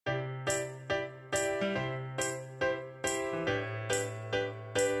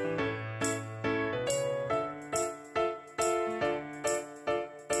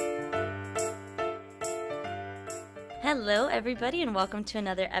Hello, everybody, and welcome to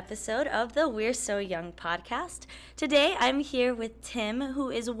another episode of the We're So Young podcast. Today, I'm here with Tim, who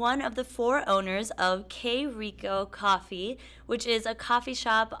is one of the 4 owners of KAY RICO Coffee, which is a coffee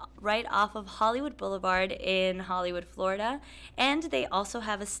shop right off of Hollywood Boulevard in Hollywood, Florida. And they also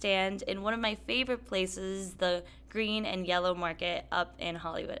have a stand in one of my favorite places, the Green and Yellow Market up in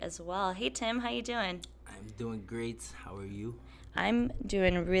Hollywood as well. Hey, Tim, how you doing? I'm doing great. How are you? I'm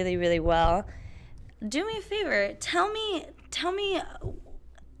doing really, really well. Do me a favor. Tell me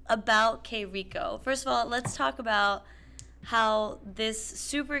about KAY RICO. First of all, let's talk about how this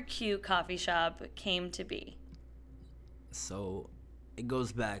super cute coffee shop came to be. So it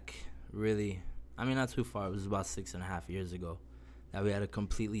goes back really, not too far. It was about 6.5 years ago that we had a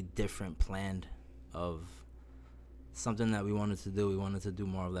completely different plan of something that we wanted to do. We wanted to do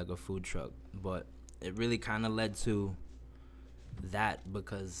more of like a food truck, but it really kind of led to that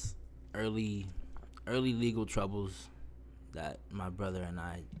because early legal troubles that my brother and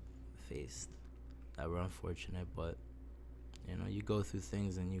I faced that were unfortunate, but you go through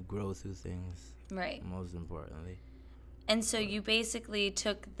things and you grow through things, right? Most importantly. And so you basically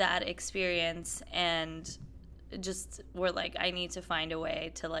took that experience and just were like, I need to find a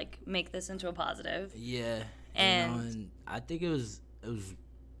way to like make this into a positive. Yeah. And I think it was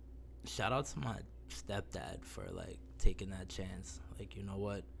shout out to my stepdad for like taking that chance. Like, you know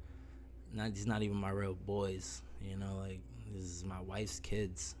what? These not even my real boys, like this is my wife's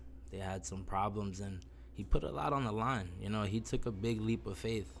kids. They had some problems and he put a lot on the line. He took a big leap of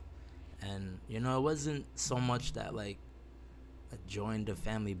faith. And, it wasn't so much that like I joined a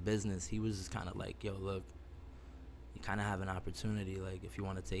family business. He was just kind of like, yo, look, you kind of have an opportunity. Like if you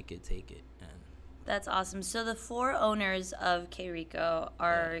want to take it. And that's awesome. So the 4 owners of KAY RICO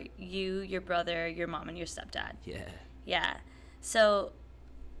are you, your brother, your mom, and your stepdad. Yeah.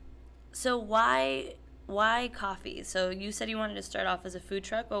 So why coffee? So you said you wanted to start off as a food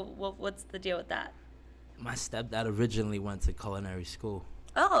truck. What's the deal with that? My stepdad originally went to culinary school.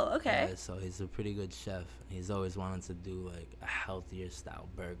 Oh, okay. Yeah, so he's a pretty good chef. He's always wanted to do like a healthier style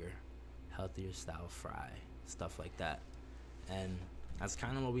burger, healthier style fry, stuff like that. And that's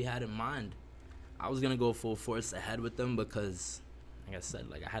kind of what we had in mind. I was going to go full force ahead with them because, like I said,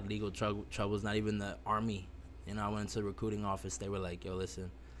 like I had legal troubles, not even the army. I went into the recruiting office. They were like, yo, listen,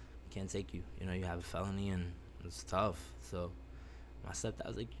 can't take you. You have a felony and it's tough. So my stepdad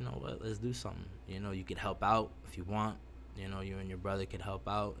was like, you know what, let's do something. You could help out if you want. You and your brother could help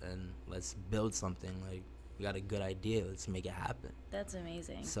out and let's build something. Like we got a good idea. Let's make it happen. That's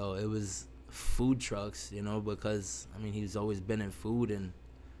amazing. So it was food trucks, because he's always been in food and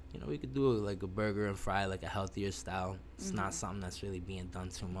we could do like a burger and fry, like a healthier style. It's not something that's really being done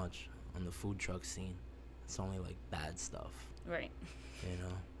too much on the food truck scene. It's only like bad stuff. Right.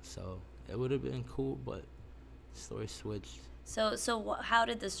 So it would have been cool, but the story switched. So how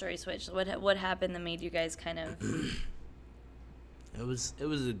did the story switch? What happened that made you guys kind of? It was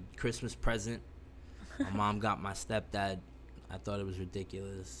a Christmas present. My mom got my stepdad. I thought it was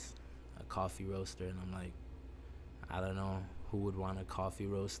ridiculous, a coffee roaster, and I'm like, I don't know who would want a coffee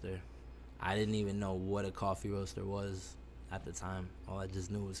roaster. I didn't even know what a coffee roaster was at the time. All I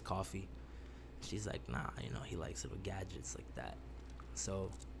just knew was coffee. She's like, nah, he likes little gadgets like that.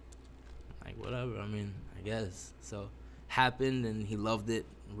 So, like, whatever, I guess. So, happened, and he loved it,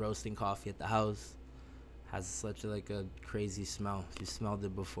 roasting coffee at the house. Has such a crazy smell. If you smelled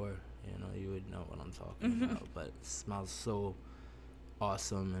it before, you would know what I'm talking about. But it smells so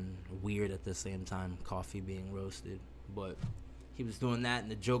awesome and weird at the same time, coffee being roasted. But he was doing that,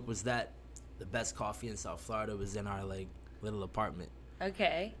 and the joke was that the best coffee in South Florida was in our, little apartment.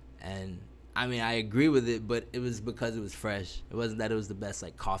 Okay. And I agree with it, but it was because it was fresh. It wasn't that it was the best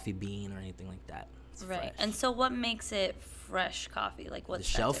coffee bean or anything like that. It's right. Fresh. And so what makes it fresh coffee? Like what's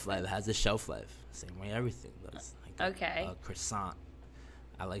the shelf life? It has a shelf life. Same way everything does. Okay. A croissant.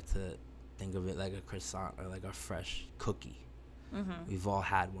 I like to think of it like a croissant or like a fresh cookie. Mm-hmm. We've all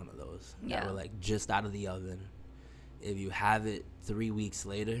had one of those. Yeah. That were just out of the oven. If you have it 3 weeks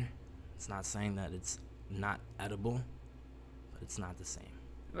later, it's not saying that it's not edible, but it's not the same.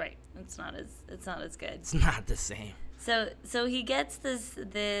 Right. It's not as good. It's not the same. So he gets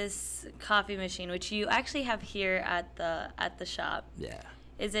this coffee machine, which you actually have here at the shop. Yeah.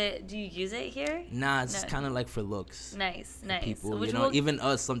 Do you use it here? Nah, it's kind of like for looks. Nice. People, even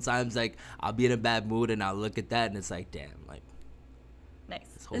us sometimes, I'll be in a bad mood and I'll look at that and it's like, damn, nice.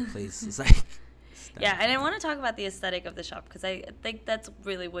 This whole place is like. Yeah, and I want to talk about the aesthetic of the shop because I think that's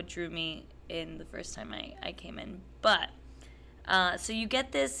really what drew me in the first time I came in. But so you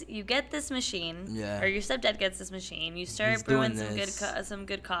get this machine, yeah. Or your stepdad gets this machine. You start brewing some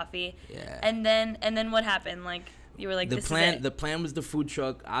good coffee, yeah. And then what happened? You were like, the this plan. is it. The plan was the food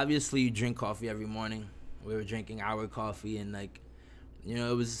truck. Obviously, you drink coffee every morning. We were drinking our coffee, and like, you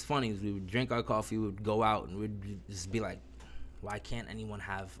know, it was funny. We would drink our coffee, we would go out, and we'd just be like, why can't anyone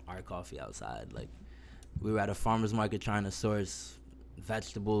have our coffee outside? Like, we were at a farmer's market trying to source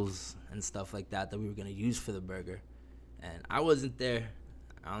vegetables and stuff like that we were gonna use for the burger, and I wasn't there.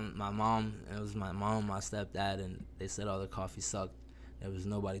 My mom, it was my mom, my stepdad, and they said all the coffee sucked. There was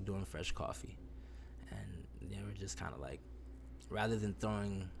nobody doing fresh coffee, and they were just kind of like, rather than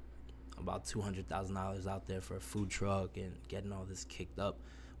throwing about $200,000 out there for a food truck and getting all this kicked up,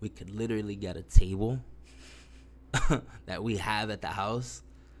 we could literally get a table that we have at the house,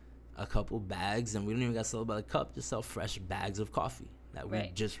 a couple bags, and we don't even got to sell by the cup, just sell fresh bags of coffee that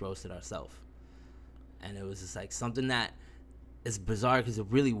we just roasted ourselves. And it was just like something that is bizarre because it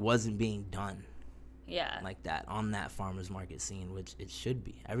really wasn't being done like that on that farmer's market scene, which it should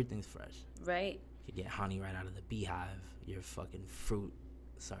be. Everything's fresh. Right. You get honey right out of the beehive. Your fucking fruit,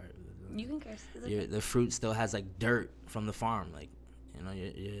 sorry. You can curse. The fruit still has like dirt from the farm. Like, you know,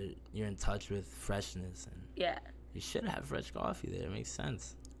 you're in touch with freshness, and you should have fresh coffee there. It makes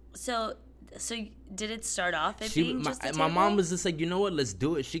sense. So did it start off being just a table? My mom was just like, you know what, let's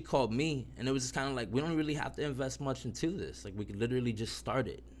do it. She called me, and it was just kind of like, we don't really have to invest much into this. Like, we could literally just start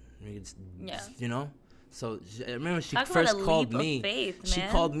it. You know? So I remember she first called me. She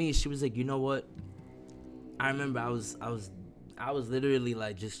called me. She was like, you know what? I remember I was literally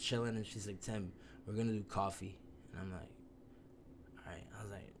like just chilling, and she's like, Tim, we're gonna do coffee. And I'm like, all right. I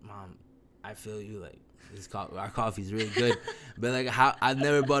was like, Mom, I feel you. Like, our coffee's really good, but like, I've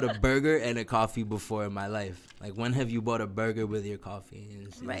never bought a burger and a coffee before in my life. Like, when have you bought a burger with your coffee?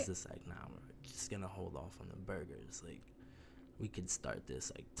 And she's just like, nah, we're just gonna hold off on the burgers. Like, we could start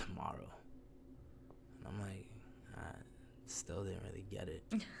this like tomorrow. And I'm like, I still didn't really get it.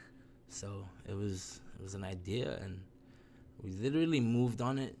 So it was an idea, and we literally moved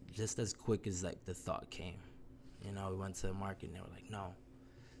on it just as quick as like the thought came. You know, we went to the market and they were like, no,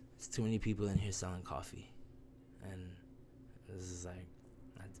 there's too many people in here selling coffee. And this is like,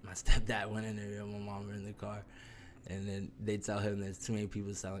 my stepdad went in there and my mom were in the car, and then they tell him there's too many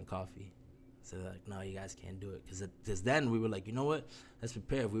people selling coffee. So they're like, no, you guys can't do it. Because then we were like, you know what? Let's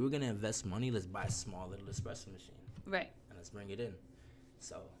prepare. If we were going to invest money, let's buy a small little espresso machine. Right. And let's bring it in.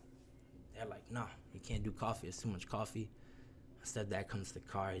 So they're like, no, you can't do coffee. It's too much coffee. My stepdad comes to the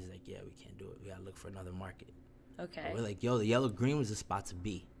car. He's like, yeah, we can't do it. We got to look for another market. Okay. But we're like, yo, the Yellow Green was the spot to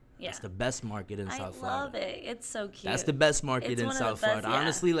be. Yeah. That's the best market in South Florida. I love it. It's so cute. That's the best market in South Florida.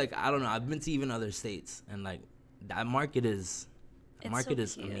 Honestly, like, I don't know. I've been to even other states, and like, that market is...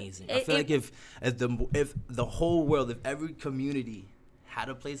 is amazing. I feel like if the whole world, if every community had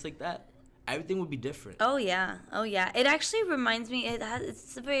a place like that, everything would be different. Oh yeah. It actually reminds me.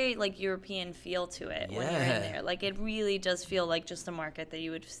 It's a very like European feel to it when you're in there. Like, it really does feel like just a market that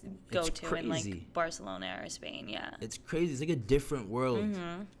you would go to in like Barcelona or Spain. Yeah. It's crazy. It's like a different world.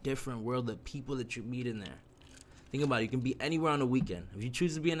 Different world of people that you meet in there. Think about it. You can be anywhere on the weekend. If you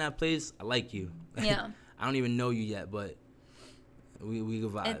choose to be in that place, I like you. Yeah. I don't even know you yet, but. We can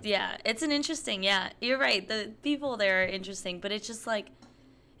vibe. It's an interesting. Yeah, you're right. The people there are interesting, but it's just like,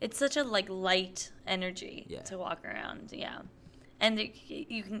 it's such a like light energy to walk around. Yeah, and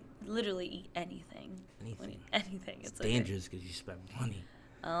you can literally eat anything. Anything. It's dangerous because you spend money.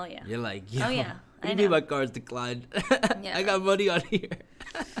 Oh yeah. You're like, yo, oh yeah. What do you mean my car's declined? I got money on here.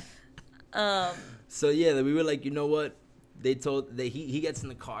 So yeah, we were like, you know what? They told he gets in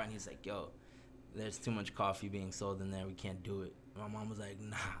the car and he's like, yo, there's too much coffee being sold in there. We can't do it. My mom was like,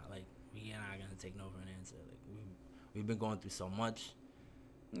 nah, like, we're not going to take no for an answer. Like, we've been going through so much.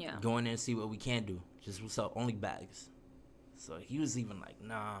 Yeah. Go in there and see what we can do. Just sell only bags. So he was even like,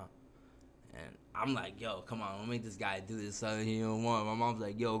 nah. And I'm like, yo, come on, we'll make this guy do this something he don't want. My mom's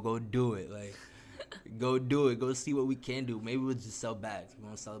like, yo, go do it. Like, go do it. Go see what we can do. Maybe we'll just sell bags. We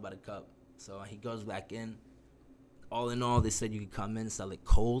won't sell it by the cup. So he goes back in. All in all, they said you could come in, sell it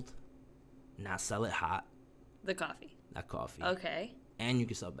cold, not sell it hot. The coffee. That coffee. Okay. And you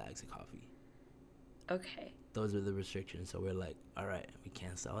can sell bags of coffee. Okay. Those are the restrictions. So we're like, all right, we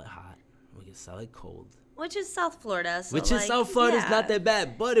can't sell it hot. We can sell it cold. Which is South Florida. So Which is South Florida. It's not that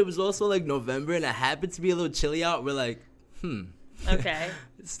bad. But it was also like November, and it happened to be a little chilly out. We're like, Okay.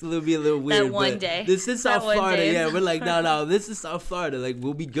 It's a little weird. That one day. This is South Florida. Yeah, we're like, no, this is South Florida. Like,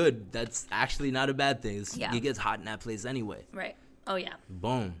 we'll be good. That's actually not a bad thing. It gets hot in that place anyway. Right. Oh, yeah.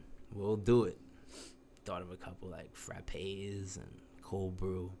 Boom. We'll do it. Thought of a couple like frappes and cold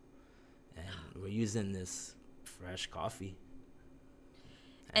brew, and we're using this fresh coffee.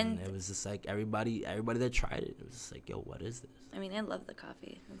 And it was just like everybody that tried it was just like, yo, what is this? I mean, I love the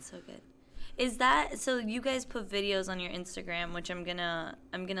coffee. It's so good. Is that so? You guys put videos on your Instagram, which I'm gonna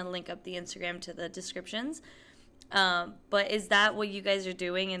link up the Instagram to the descriptions. But is that what you guys are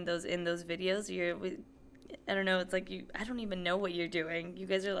doing in those videos? I don't know. It's like I don't even know what you're doing. You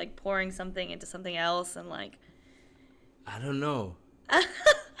guys are like pouring something into something else and like. I don't know.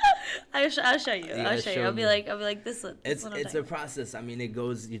 I'll show you. Yeah, I'll show you. I'll be like this. It's a process. I mean, it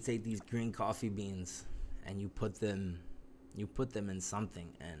goes. You take these green coffee beans, and you put them in something,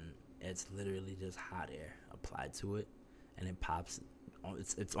 and it's literally just hot air applied to it, and it pops.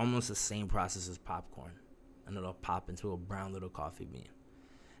 It's almost the same process as popcorn, and it'll pop into a brown little coffee bean.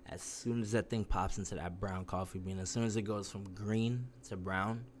 As soon as that thing pops into that brown coffee bean, as soon as it goes from green to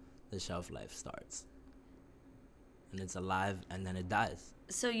brown, the shelf life starts. And it's alive, and then it dies.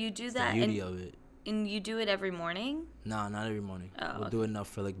 So you do that, the beauty of it. And you do it every morning? No, not every morning. Oh, we'll do enough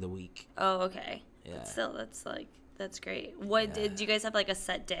for like the week. Oh, okay. Yeah. But still, that's great. What did you guys have like a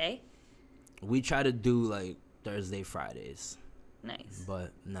set day? We try to do like Thursday, Fridays. Nice.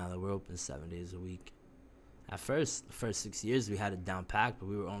 But now that we're open 7 days a week. At first, the first 6 years, we had it down packed, but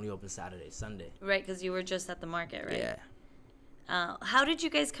we were only open Saturday, Sunday. Right, because you were just at the market, right? Yeah. How did you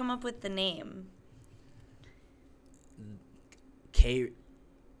guys come up with the name? K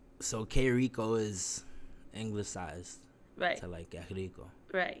Rico is anglicized. Right. To like Kay Rico.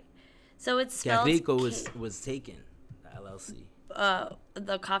 Right. So it's spelled. Kay Rico was taken, the LLC.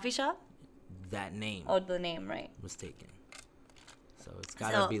 The coffee shop? That name. Oh, the name, right. Was taken. So it's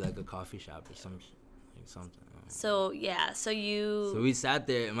gotta be like a coffee shop or something. So yeah, so we sat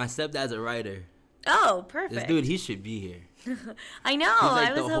there, and my stepdad's a writer. Oh, perfect. This dude, he should be here. I know. He's like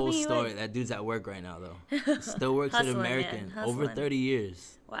I was the whole hoping story. That dude's at work right now, though. Still works at American. Over 30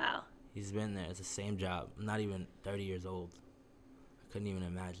 years. Wow. He's been there. It's the same job. I'm not even 30 years old. I couldn't even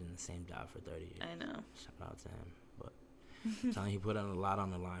imagine the same job for 30 years. I know. Shout out to him. But I'm telling you, he put a lot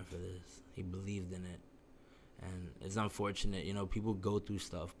on the line for this. He believed in it. And it's unfortunate. You know, people go through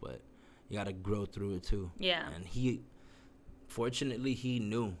stuff, but you got to grow through it, too. Yeah. And fortunately, he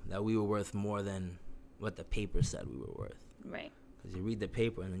knew that we were worth more than what the paper said we were worth. Right. Because you read the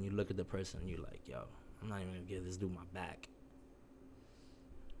paper and then you look at the person and you're like, yo, I'm not even going to give this dude my back.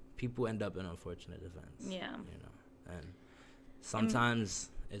 People end up in unfortunate events. Yeah. You know, and sometimes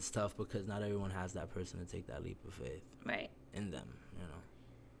it's tough because not everyone has that person to take that leap of faith. Right. In them, you know.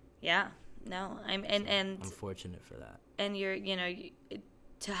 Yeah. No, I'm unfortunate for that. And you're,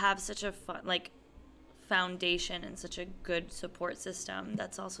 to have such a foundation and such a good support system,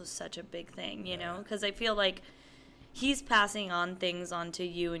 that's also such a big thing, you know, because I feel like he's passing on things onto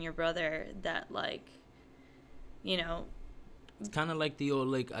you and your brother that it's kind of like the old,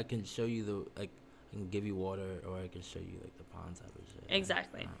 like, I can show you I can give you water, or I can show you like the pond type of shit.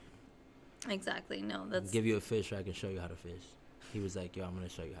 Exactly. Exactly. No, that's. Give you a fish, or I can show you how to fish. He was like, yo, I'm gonna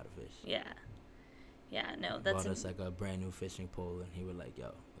show you how to fish. Yeah. Yeah. No, that's. Bought us like a brand new fishing pole, and he was like,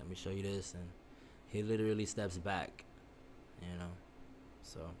 yo, let me show you this, and he literally steps back, you know.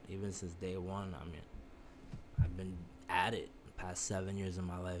 So even since day one, I mean, I've been at it the past 7 years of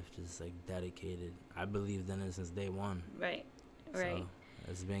my life, just like dedicated. I believed in it since day one. Right. Right.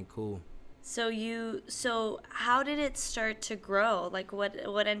 So it's been cool. So how did it start to grow? Like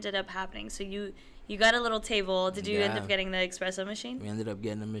what ended up happening? So you got a little table. Did you end up getting the espresso machine? We ended up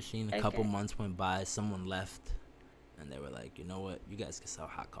getting a machine. A couple months went by. Someone left, and they were like, you know what? You guys can sell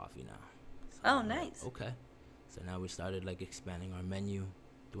hot coffee now. So nice. Okay. So now we started like expanding our menu,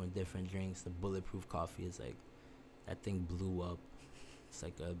 doing different drinks. The bulletproof coffee is like, that thing blew up. It's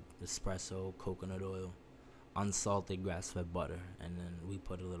like a espresso, coconut oil, unsalted grass-fed butter, and then we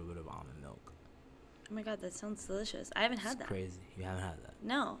put a little bit of almond milk. Oh my god, that sounds delicious. I haven't had that. Crazy. You haven't had that?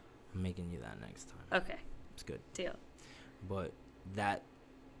 No. I'm making you that next time. Okay. It's good. Deal. But that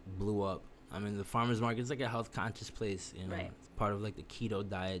blew up. I mean, the farmer's market is like a health-conscious place, you know. Right. It's part of like the keto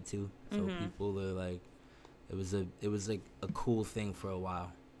diet too. So people are like, it was like a cool thing for a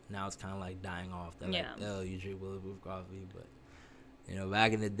while. Now it's kind of like dying off. They're like, oh, you drink bulletproof coffee, but you know,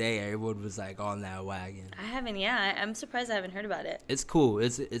 back in the day, everyone was like on that wagon. I haven't. Yeah, I'm surprised I haven't heard about it. It's cool.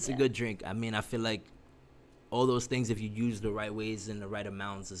 It's a good drink. I mean, I feel like all those things, if you use the right ways and the right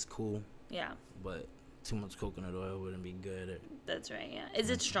amounts, is cool. Yeah. But too much coconut oil wouldn't be good. That's right. Yeah. Is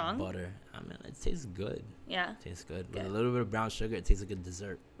it strong? Butter. I mean, it tastes good. Yeah. It tastes good. With a little bit of brown sugar, it tastes like a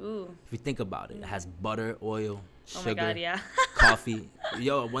dessert. Ooh. If you think about it, it has butter, oil, sugar, oh my God, yeah. coffee.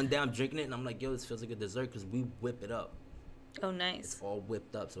 Yo, one day I'm drinking it and I'm like, yo, this feels like a dessert because we whip it up. Oh, nice. It's all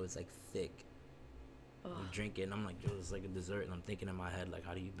whipped up, so it's like thick. You drink it, and I'm like, yo, it's like a dessert. And I'm thinking in my head, like,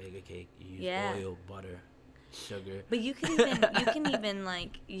 how do you bake a cake? You use oil, butter, sugar. But you can even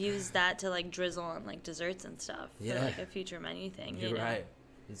like use that to like drizzle on like desserts and stuff for like a future menu thing. You're right.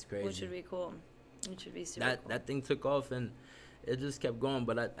 It's crazy. Which would be cool. It should be super cool. That thing took off, and it just kept going.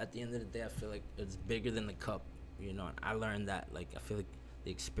 But at the end of the day, I feel like it's bigger than the cup, you know. And I learned that, like, I feel like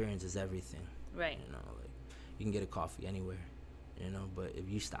the experience is everything. Right. You know, like, you can get a coffee anywhere, you know. But if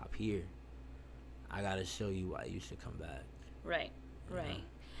you stop here, I gotta show you why you should come back. Right. You Right. know?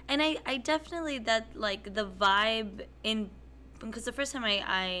 And I definitely, that, like, the vibe because the first time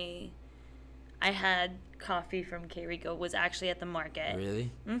I had coffee from KAY RICO was actually at the market.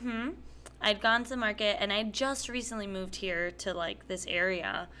 Really? Mm-hmm. I'd gone to the market, and I just recently moved here to, like, this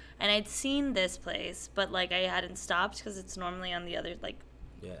area, and I'd seen this place, but, like, I hadn't stopped because it's normally on the other, like,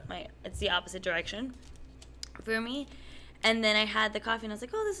 it's the opposite direction for me. And then I had the coffee, and I was like,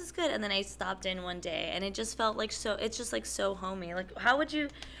 oh, this is good. And then I stopped in one day, and it just felt like it's just, like, so homey. Like, how would you,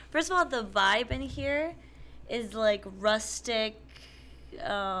 first of all, the vibe in here is, like, rustic,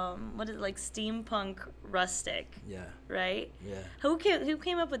 what is it, like, steampunk rustic? Yeah. Right? Yeah. Who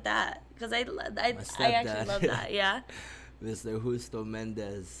came up with that? Because I actually love that. Yeah. Mr. Justo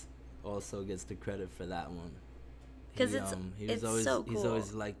Mendez also gets the credit for that one. Because He's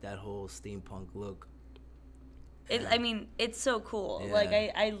always liked that whole steampunk look. I mean, it's so cool. Yeah. Like,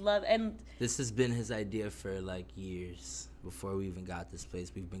 I love, and this has been his idea for, like, years. Before we even got this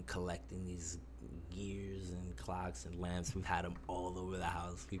place, we've been collecting these gears and clocks and lamps. We've had them all over the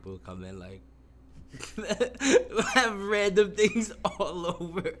house. People come in, like, have random things all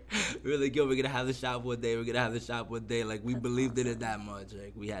over. We're like, yo, we're gonna have the shop one day. Like, we believed in it that much.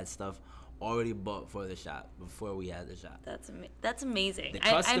 Like, we had stuff already bought for the shop before we had the shop. That's amazing. The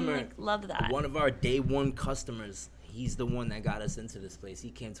customer, I like, love that. One of our day one customers, he's the one that got us into this place. He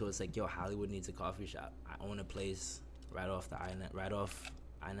came to us like, yo, Hollywood needs a coffee shop. I own a place right off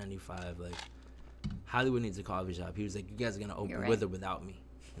I-95. Like, Hollywood needs a coffee shop. He was like, you guys are gonna open with or without me.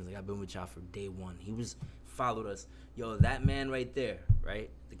 He was like, I've been with y'all for day one. He followed us. Yo, that man right there,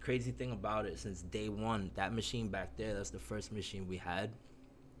 right? The crazy thing about it, since day one, that machine back there, that's the first machine we had.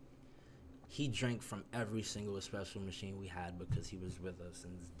 He drank from every single espresso machine we had because he was with us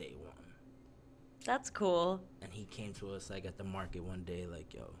since day one. That's cool. And he came to us, like, at the market one day,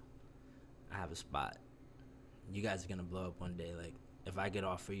 like, yo, I have a spot. You guys are going to blow up one day. Like, if I could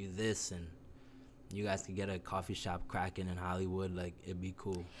offer you this and you guys could get a coffee shop cracking in Hollywood, like, it'd be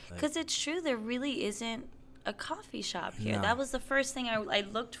cool. Because it's true, there really isn't a coffee shop here. No. That was the first thing I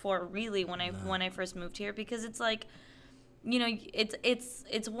looked for, really, when I first moved here, because it's like, you know,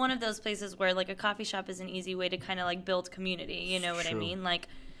 it's one of those places where, like, a coffee shop is an easy way to kind of, like, build community. You know what I mean? Like,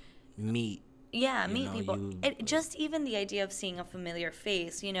 meet people. Just even the idea of seeing a familiar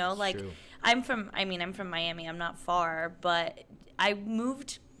face, you know, like, True. I'm from Miami. I'm not far, but I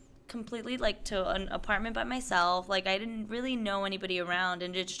moved completely, like, to an apartment by myself. Like, I didn't really know anybody around,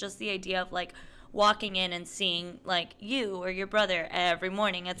 and it's just the idea of, like, walking in and seeing, like, you or your brother every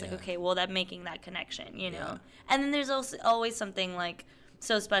morning. It's like, okay, well, that making that connection, you know. Yeah. And then there's also always something, like,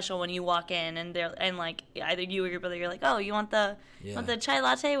 so special when you walk in and like, either you or your brother, you're like, oh, you want the chai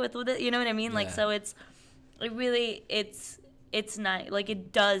latte with it, you know what I mean? Like, so it's nice. Like,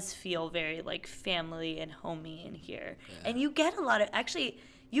 it does feel very, like, family and homey in here. And you get a lot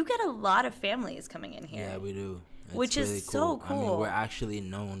of families coming in here. Yeah, we do. It's which really is so cool. I mean, we're actually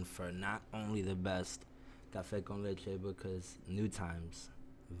known for not only the best café con leche, because New Times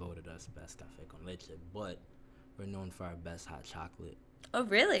voted us best café con leche, but we're known for our best hot chocolate. Oh,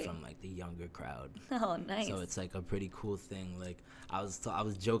 really? From, like, the younger crowd. Oh, nice. So it's, like, a pretty cool thing. Like, I was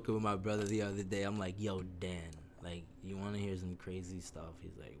joking with my brother the other day. I'm like, yo, Dan, like, you want to hear some crazy stuff?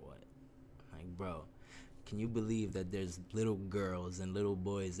 He's like, what? I'm like, bro, can you believe that there's little girls and little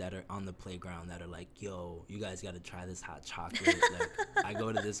boys that are on the playground that are like, yo, you guys got to try this hot chocolate. Like, I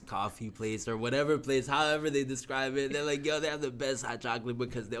go to this coffee place or whatever place, however they describe it. They're like, yo, they have the best hot chocolate,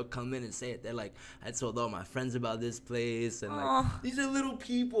 because they'll come in and say it. They're like, I told all my friends about this place. And, like, these are little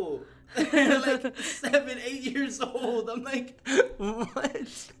people. They're like 7, 8 years old. I'm like,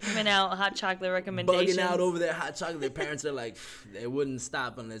 what? Giving out hot chocolate recommendations. Bugging out over their hot chocolate. Their parents are like, they wouldn't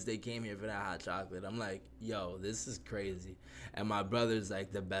stop unless they came here for that hot chocolate. I'm like, yo, this is crazy. And my brother's,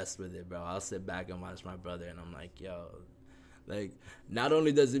 like, the best with it, bro. I'll sit back and watch my brother, and I'm like, yo, like, not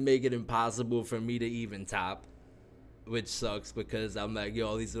only does it make it impossible for me to even top, which sucks, because I'm like, yo,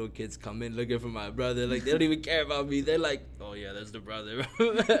 all these little kids come in looking for my brother. Like, they don't even care about me. They're like, oh, yeah, that's the brother.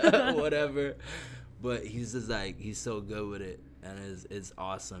 Whatever. But he's just, like, he's so good with it. And it's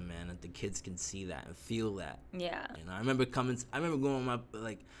awesome, man, that the kids can see that and feel that. Yeah. You know, I remember going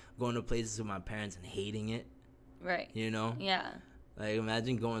to places with my parents and hating it. Right. You know? Yeah. Like,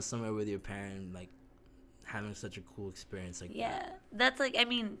 imagine going somewhere with your parent, like, having such a cool experience like Yeah, that. that's like, I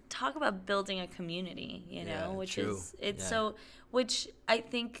mean, talk about building a community, you know, Yeah, which true. is, it's Yeah. so, which I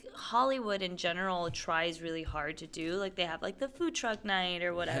think Hollywood in general tries really hard to do. Like, they have like the food truck night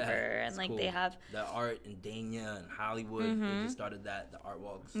or whatever, and it's like cool. they have, the art in Dania and Hollywood. They just started that, the art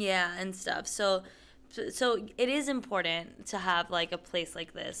walks. yeah, and stuff. So it is important to have like a place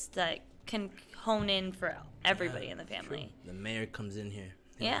like this that can hone in for everybody in the family. True. The mayor comes in here.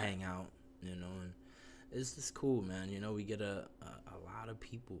 He'll Yeah. hang out, you know, and it's just cool, man. You know, we get a lot of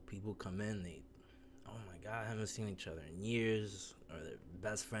people. People come in, they, oh my God, haven't seen each other in years, or they're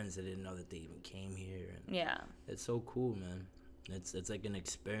best friends that didn't know that they even came here. And Yeah. it's so cool, man. It's like an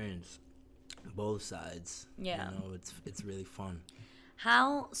experience, both sides. Yeah. You know, it's really fun.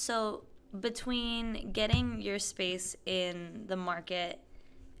 How, so between getting your space in the market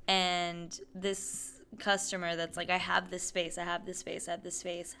and this customer that's like, I have this space, I have this space, I have this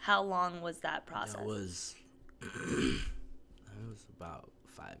space, how long was that process? That was about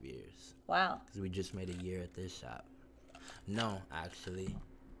 5 years. Wow. Because we just made a year at this shop. No, actually.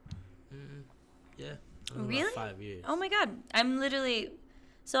 Yeah. It was Really? About 5 years. Oh my God. I'm literally,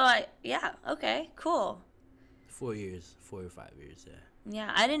 yeah, okay, cool. 4 years. 4 or 5 years, yeah.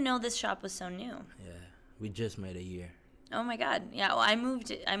 Yeah, I didn't know this shop was so new. Yeah. We just made a year. Oh my God. Yeah, well, I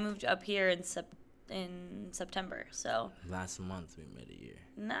moved up here in September, so. Last month we made a year.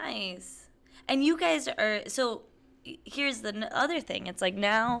 Nice. And you guys are, so here's the other thing. It's like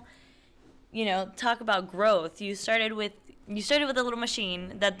now, you know, talk about growth. You started with a little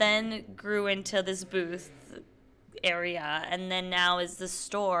machine that then grew into this booth area, and then now is the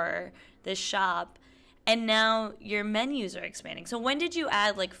store, this shop, and now your menus are expanding. So when did you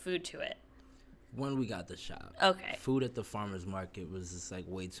add like food to it? When we got the shop. Okay. Food at the farmer's market was just like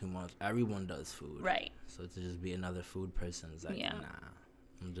way too much. Everyone does food. Right. So to just be another food person is like, Yeah. nah.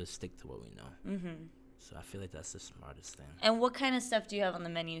 I'm just stick to what we know. Mm-hmm. So I feel like that's the smartest thing. And what kind of stuff do you have on the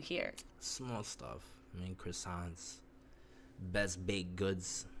menu here? Small stuff. I mean, croissants. Best baked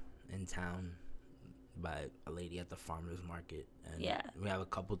goods in town by a lady at the farmer's market. And Yeah. we have a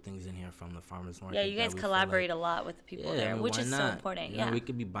couple things in here from the farmer's market. Yeah, you that guys we feel collaborate like, a lot with the people I there, mean, which why is so not? important. You know, Yeah, we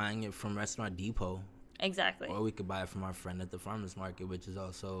could be buying it from Restaurant Depot. exactly. Or we could buy it from our friend at the farmer's market, which is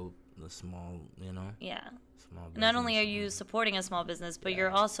also a small, you know, Yeah. small business. Not only are you supporting a small business, but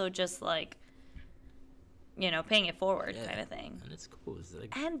you're also just like, you know, paying it forward kind of thing. And it's cool. It's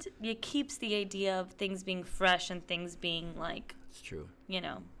like, And it keeps the idea of things being fresh and things being like, it's true. you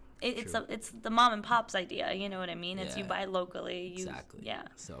know, it's True. it's the mom and pop's idea. You know what I mean? It's you Yeah. buy locally. You, Exactly. Yeah.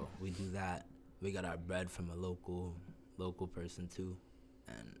 So we do that. We got our bread from a local person too,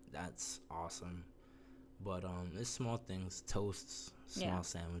 and that's awesome. But it's small things, toasts, small Yeah.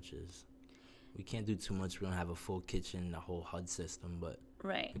 sandwiches. We can't do too much. We don't have a full kitchen, the whole HUD system, but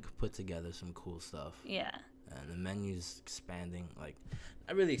Right. we could put together some cool stuff. Yeah. And the menu's expanding, like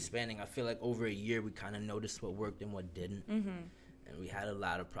not really expanding. I feel like over a year we kind of noticed what worked and what didn't. Mm-hmm. And we had a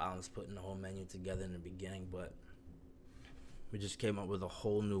lot of problems putting the whole menu together in the beginning, but we just came up with a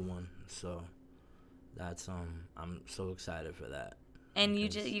whole new one. So that's I'm so excited for that. And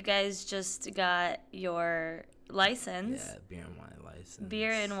because- you guys just got your license. Yeah, beer and wine license.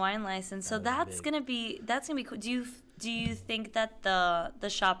 Beer and wine license. So That that's was big. gonna be cool. Do you think that the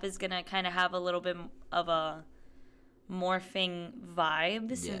shop is gonna kind of have a little bit of a morphing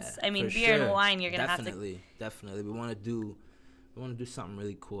vibe? Since I mean, for beer and sure. wine, you're gonna Definitely. We want to do something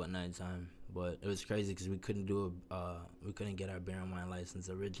really cool at nighttime. But it was crazy because we couldn't get our beer and wine license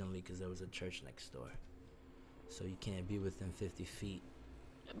originally because there was a church next door. So you can't be within 50 feet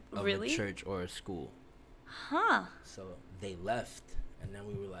of Really? a church or a school. Huh? So they left, and then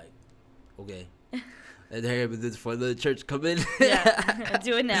we were like, okay. And here, but this for the church come in. Yeah.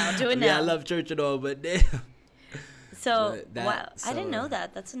 Do it now. Do it now. Yeah, I love church and all, but damn. So But that- wow, I didn't so- know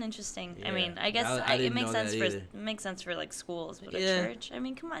that. That's an interesting. I Yeah. mean, I guess I it didn't makes know sense that for either. it makes sense for like schools, but Yeah. a church. I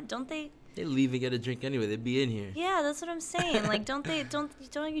mean, come on, don't they? They leave and get a drink anyway. They'd be in here. Yeah, that's what I'm saying. Like, don't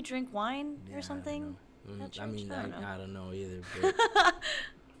you drink wine Yeah, I or don't something? know. at I church? mean, I don't know. I don't know either. But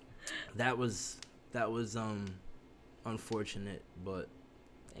that was unfortunate, but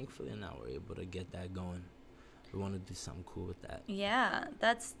thankfully now we're able to get that going. We want to do something cool with that. Yeah,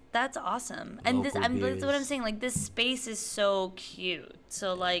 that's awesome. And Local that's what I'm beers. saying. Like, this space is so cute.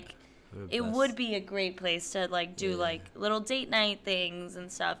 So like, We're it blessed. would be a great place to like do Yeah. like little date night things and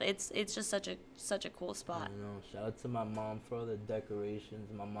stuff. It's just such a cool I spot. know. Shout out to my mom for all the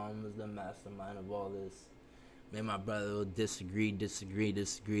decorations. My mom was the mastermind of all this. Me and my brother will disagree,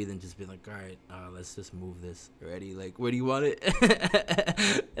 then just be like, all right, let's just move this already. Like, where do you want it?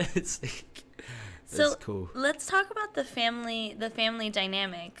 It's like, So it's cool. let's talk about the family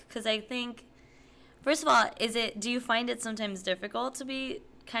dynamic, because I think First of all, do you find it sometimes difficult to be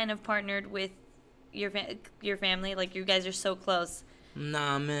kind of partnered with your family? Like, you guys are so close.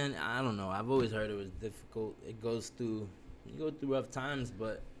 Nah, man, I don't know. I've always heard it was difficult. You go through rough times,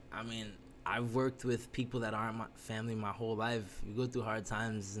 but I mean, I've worked with people that aren't my family my whole life. You go through hard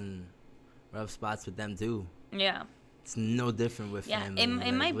times and rough spots with them too. Yeah. It's no different with family.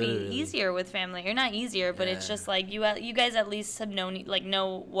 It might be easier with family, or not easier, but it's just like you guys at least have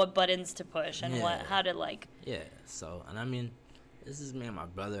know what buttons to push and how to like. Yeah. So, and I mean, this is me and my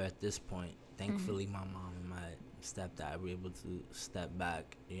brother at this point. Thankfully, my mom and my stepdad were able to step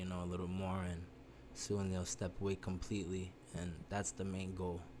back, a little more, and soon they'll step away completely, and that's the main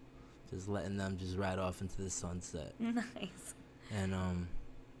goal. Just letting them just ride off into the sunset. Nice. And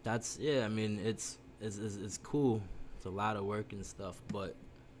that's I mean, it's cool. It's a lot of work and stuff, but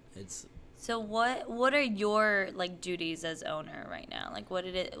it's. So what are your like duties as owner right now? Like, what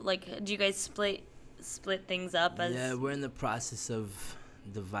did it like? Do you guys split things up as? Yeah, we're in the process of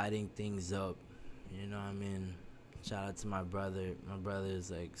dividing things up. I mean, shout out to my brother. My brother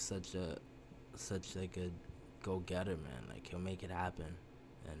is like such a go-getter, man. Like, he'll make it happen,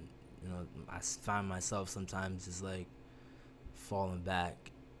 and I find myself sometimes just like falling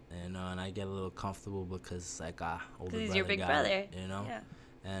back. And I get a little comfortable because like older brother your big brother, Yeah.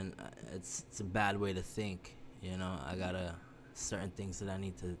 And it's a bad way to think, I gotta certain things that I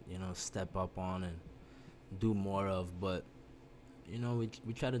need to step up on and do more of, but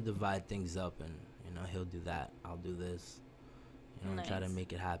we try to divide things up, and he'll do that, I'll do this, Nice. Try to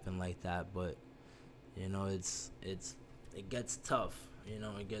make it happen like that, but it gets tough,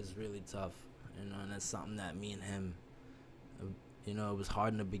 it gets really tough, and that's something that me and him. It was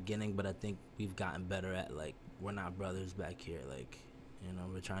hard in the beginning, but I think we've gotten better at, like, we're not brothers back here. Like,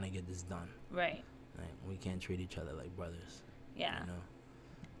 we're trying to get this done. Right. Like, we can't treat each other like brothers. Yeah.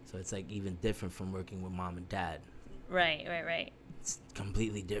 So it's, like, even different from working with mom and dad. Right. It's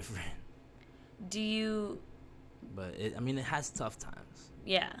completely different. Do you... But, it has tough times.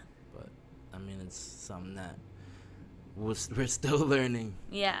 Yeah. But, it's something that we're still learning.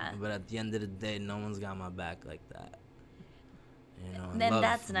 Yeah. But at the end of the day, no one's got my back like that. Then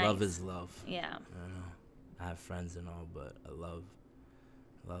that's nice. Love is love. Yeah. I have friends and all, but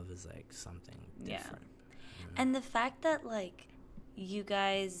love is like something different. And the fact that like you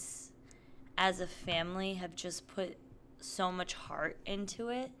guys as a family have just put so much heart into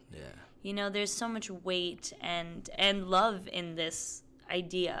it. Yeah. There's so much weight and love in this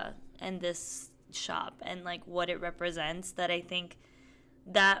idea and this shop and like what it represents, that I think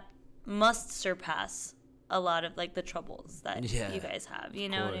that must surpass a lot of like the troubles that you guys have, you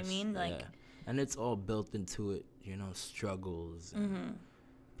know what I mean? Like, and it's all built into it, struggles and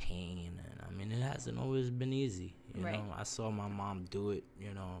pain, and it hasn't always been easy. I saw my mom do it.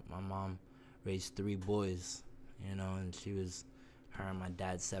 My mom raised 3 boys, and her and my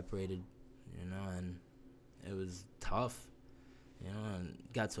dad separated, and it was tough, and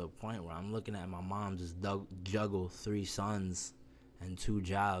got to a point where I'm looking at my mom just juggle 3 sons and 2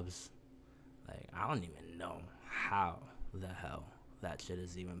 jobs. Like, I don't even know how the hell that shit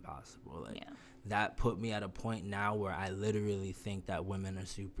is even possible. Like, that put me at a point now where I literally think that women are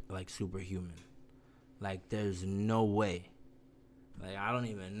superhuman. Like, there's no way. Like, I don't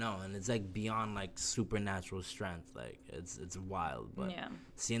even know. And it's, like, beyond, like, supernatural strength. Like, it's wild. But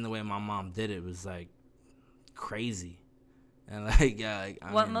seeing the way my mom did it was, like, crazy. And, like,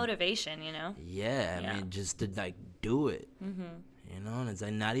 what motivation, Yeah, I mean, just to, like, do it. And it's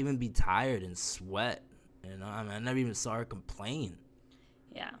like not even be tired and sweat. I never even saw her complain.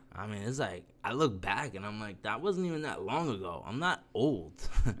 Yeah. It's like I look back and I'm like, that wasn't even that long ago. I'm not old.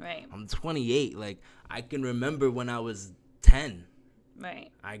 Right. I'm 28. Like, I can remember when I was 10.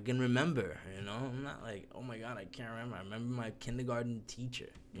 Right. I can remember. I'm not like, oh my God, I can't remember. I remember my kindergarten teacher.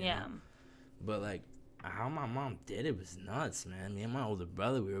 You know? But like, how my mom did it was nuts, man. Me and my older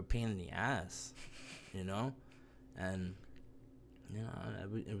brother, we were a pain in the ass. And.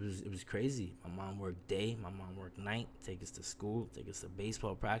 It was crazy. My mom worked day, my mom worked night, take us to school, take us to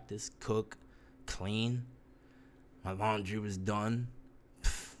baseball practice, cook, clean. My laundry was done.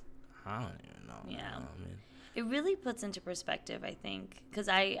 I don't even know. Yeah. It really puts into perspective, I think, because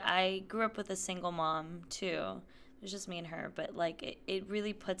I grew up with a single mom too. It was just me and her, but like it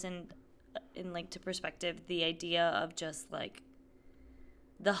really puts in like to perspective the idea of just like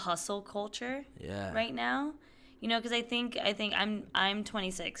the hustle culture right now. Because I think I'm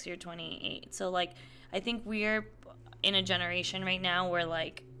 26, you're 28. So, like, I think we're in a generation right now where,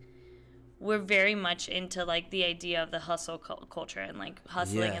 like, we're very much into, like, the idea of the hustle culture and, like,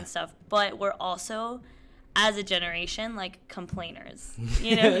 hustling and stuff. But we're also as a generation, like, complainers.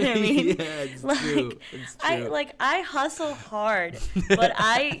 You know what I mean? Yeah, it's true. It's true. I hustle hard, but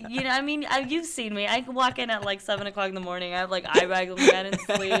you've seen me. I can walk in at like 7 o'clock in the morning. I have like eye bags on my head and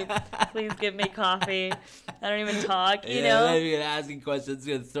sleep. Please give me coffee. I don't even talk, you know? I'm not even asking questions.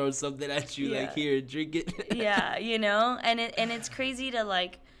 Gonna throw something at you, like, here, drink it. Yeah, you know? And it's crazy to,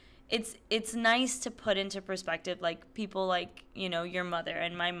 like, it's nice to put into perspective, like, people like, you know, your mother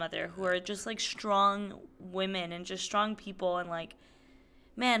and my mother, who are just, like, strong women and just strong people, and, like,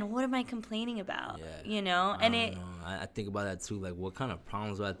 man, what am I complaining about? Yeah, you know? I think about that too. Like, what kind of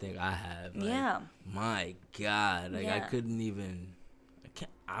problems do I think I have? Like, yeah. My God. Like, I couldn't even.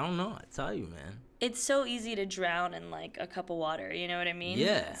 I don't know. I tell you, man. It's so easy to drown in, like, a cup of water. You know what I mean?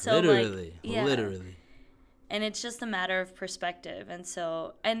 Yeah, so, literally. Like, literally. And it's just a matter of perspective. And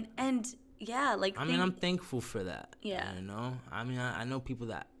so, and yeah, like. I mean, I'm thankful for that. Yeah. You know? I mean, I know people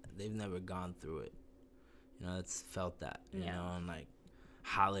that they've never gone through it. You know, that's felt that. You know, and, like,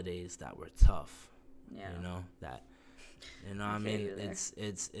 holidays that were tough. Yeah. You know, that. You know, I mean,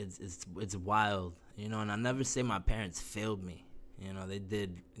 it's wild. You know, and I never say my parents failed me. You know, they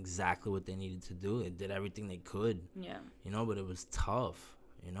did exactly what they needed to do. They did everything they could. Yeah. You know, but it was tough.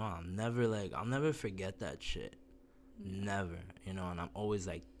 You know, I'll never forget that shit. Never. You know, and I'm always,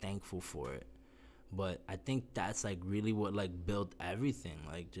 like, thankful for it. But I think that's, like, really what, like, built everything.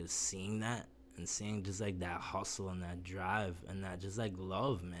 Like, just seeing that and seeing just, like, that hustle and that drive and that just, like,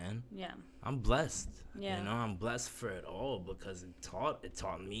 love, man. Yeah. I'm blessed. Yeah. You know, I'm blessed for it all because it taught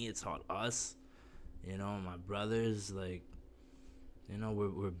me, it taught us. You know, my brothers, like, you know,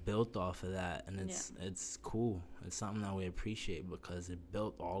 we're built off of that, and it's cool. It's something that we appreciate because it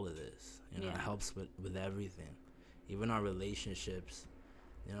built all of this. You know, it helps with everything. Even our relationships,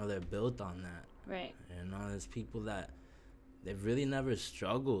 you know, they're built on that. Right. You know, there's people that they've really never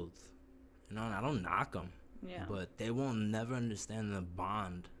struggled. You know, and I don't knock them. Yeah. But they won't never understand the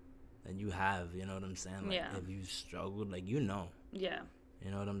bond that you have. You know what I'm saying? Like, if you struggled, like, you know. Yeah.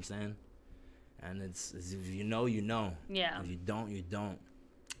 You know what I'm saying? And it's if you know, you know. Yeah. If you don't, you don't.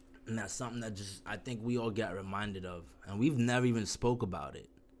 And that's something that just I think we all get reminded of. And we've never even spoke about it,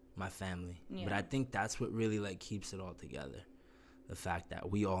 my family. Yeah. But I think that's what really, like, keeps it all together. The fact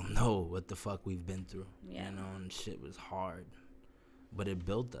that we all know what the fuck we've been through. Yeah. You know, and shit was hard. But it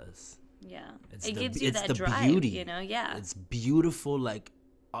built us. Yeah. It gives you that drive, beauty. You know? Yeah. It's beautiful, like,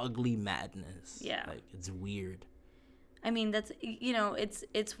 ugly madness. Yeah. Like, it's weird. I mean, that's, you know,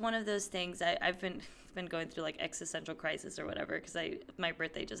 it's one of those things. I've been going through, like, existential crisis or whatever because my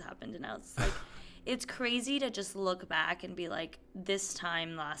birthday just happened, and now it's like it's crazy to just look back and be like, this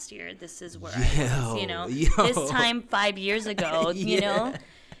time last year, this is where I was, you know, this time 5 years ago, you know,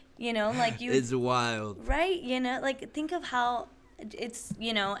 like it's wild, right? You know, like, think of how it's,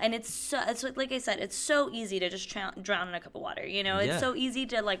 you know, and it's like I said, it's so easy to just drown in a cup of water, you know, it's so easy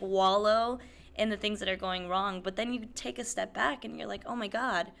to, like, wallow in the things that are going wrong, but then you take a step back and you're like, oh my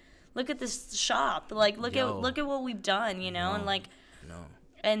God, look at this shop, like, look at what we've done, you know, and, like,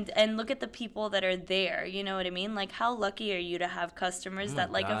 and look at the people that are there, you know what I mean? Like, how lucky are you to have customers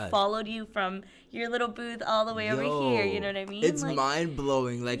that, like, have followed you from your little booth all the way over here, you know what I mean? It's, like,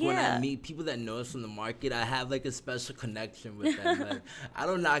 mind-blowing. Like, when I meet people that know us from the market, I have, like, a special connection with them. Like, I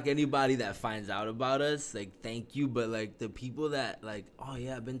don't knock anybody that finds out about us. Like, thank you. But, like, the people that, like, oh,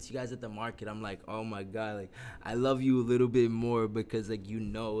 yeah, I've been to you guys at the market, I'm like, oh, my God. Like, I love you a little bit more because, like, you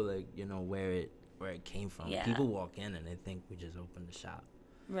know, where it came from. Yeah. People walk in and they think we just opened the shop.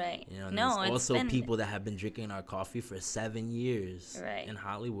 Right. You know, and there's also people that have been drinking our coffee for 7 years in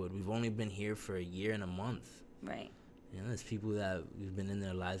Hollywood. We've only been here for a year and a month. Right. You know, there's people that we've been in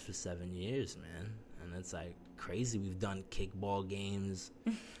their lives for 7 years, man. And it's, like, crazy. We've done kickball games.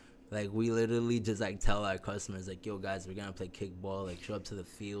 Like, we literally just, like, tell our customers, like, yo, guys, we're going to play kickball. Like, show up to the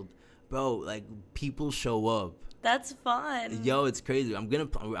field. Bro, like, people show up. That's fun. Yo, it's crazy.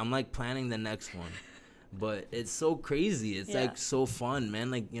 I'm, like, planning the next one. But it's so crazy. It's, like, so fun,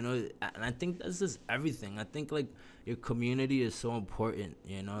 man. Like, you know, and I think that's just everything. I think, like, your community is so important,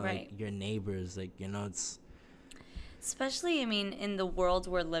 you know, like, your neighbors, like, you know, it's... Especially, I mean, in the world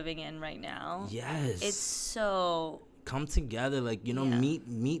we're living in right now. Yes. It's so... Come together, like, you know,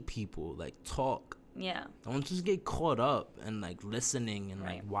 meet people, like, talk. Yeah. Don't just get caught up and, like, listening and,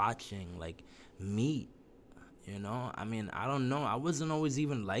 like, watching, like, meet, you know? I mean, I don't know. I wasn't always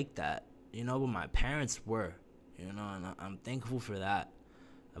even like that. You know, but my parents were, you know, and I'm thankful for that.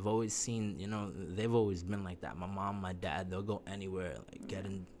 I've always seen, you know, they've always been like that. My mom, my dad, they'll go anywhere, like, get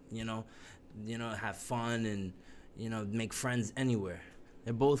in, you know, have fun and, you know, make friends anywhere.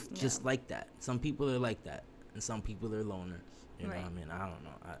 They're both just like that. Some people are like that, and some people are loners. You know what I mean? I don't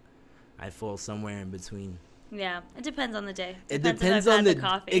know. I fall somewhere in between. Yeah, it depends on the day. It depends on the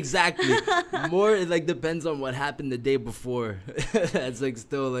coffee. Exactly. More it like depends on what happened the day before. That's like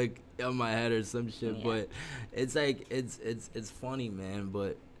still like on my head or some shit. Yeah. But it's like it's funny, man.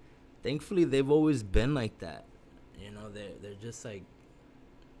 But thankfully they've always been like that. You know, they're just like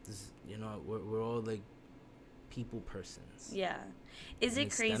this, you know, we're all like people persons. Yeah. Is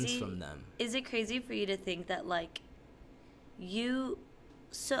it crazy? Stems from them. Is it crazy for you to think that like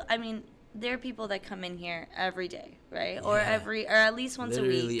I mean, there are people that come in here every day, right? Yeah. Or at least once a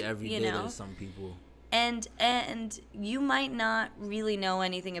week. Literally every day there's some people. And you might not really know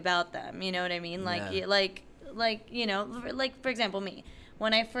anything about them, you know what I mean? Like you know, like for example me.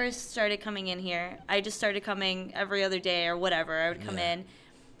 When I first started coming in here, I just started coming every other day or whatever. I would come in.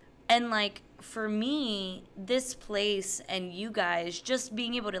 And like for me, this place and you guys just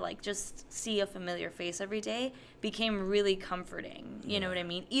being able to like just see a familiar face every day became really comforting. You know what I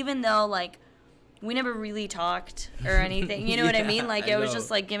mean? Even though like we never really talked or anything. You know what I mean? Like it was just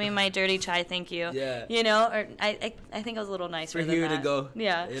like, give me my dirty chai, thank you. Yeah. You know, or I think I was a little nicer than that. For here to go.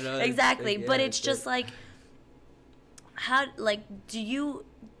 Yeah. You know, exactly. But it's just like, how like do you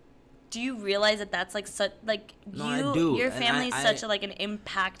realize that that's like such like your family's such a like an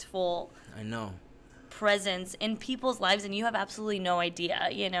impactful presence in people's lives, and you have absolutely no idea,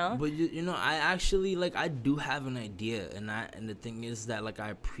 you know? But you know, I actually like I do have an idea, and the thing is that like I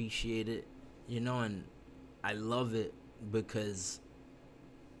appreciate it, you know, and I love it because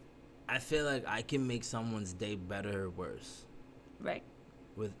I feel like I can make someone's day better or worse. Right.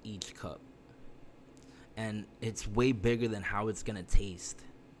 With each cup. And it's way bigger than how it's gonna taste.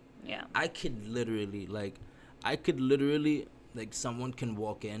 Yeah. I could literally like someone can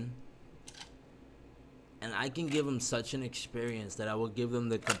walk in and I can give them such an experience that I will give them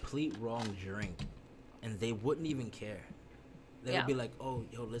the complete wrong drink and they wouldn't even care. They would be like, oh,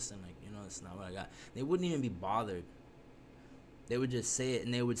 yo, listen, like, you know, it's not what I got. They wouldn't even be bothered. They would just say it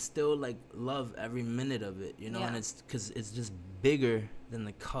and they would still like love every minute of it, you know, and it's because it's just bigger than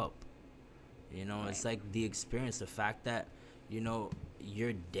the cup. You know, it's like the experience, the fact that, you know,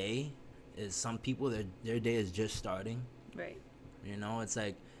 your day is, some people, their day is just starting. Right. You know, it's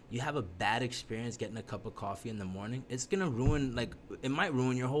like you have a bad experience getting a cup of coffee in the morning. It's going to ruin, like, it might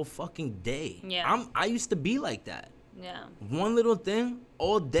ruin your whole fucking day. Yeah. I used to be like that. Yeah. One little thing,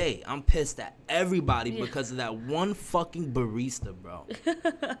 all day, I'm pissed at everybody because of that one fucking barista, bro.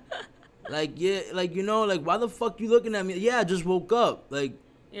 Like, yeah, like, you know, like, why the fuck you looking at me? Yeah, I just woke up. Like,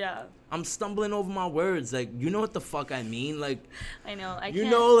 yeah. I'm stumbling over my words. Like, you know what the fuck I mean? Like, I know. You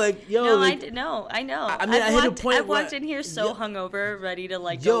know, like, yo. No, like, I know. I mean, I hit a point I've walked in here so hungover, ready to,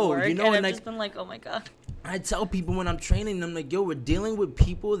 like, go work. You know, and I've just been like, oh, my God. I tell people when I'm training them, like, yo, we're dealing with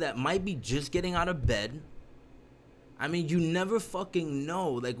people that might be just getting out of bed. I mean, you never fucking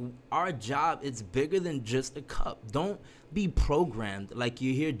know. Like, our job, it's bigger than just a cup. Don't be programmed like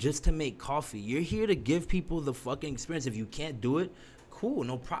you're here just to make coffee. You're here to give people the fucking experience. If you can't do it, cool,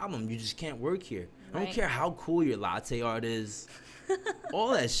 no problem. You just can't work here. Right. I don't care how cool your latte art is. All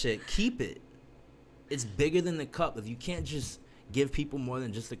that shit, keep it. It's bigger than the cup. If you can't just give people more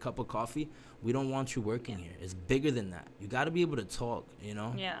than just a cup of coffee, we don't want you working here. It's bigger than that. You got to be able to talk, you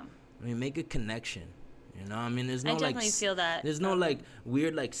know? Yeah. I mean, make a connection. You know, I mean, there's no, I definitely feel that. There's no, like,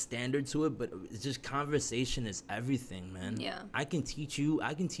 weird, like, standard to it, but it's just conversation is everything, man. Yeah. I can teach you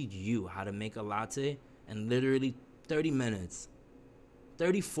how to make a latte in literally 30 minutes.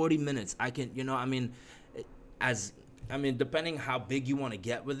 30, 40 minutes. I can, you know, I mean, depending how big you want to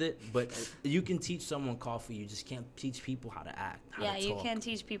get with it, but you can teach someone coffee. You just can't teach people how to act, how to talk. You can't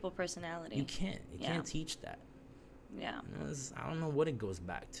teach people personality. You can't. You can't teach that. Yeah. You know, I don't know what it goes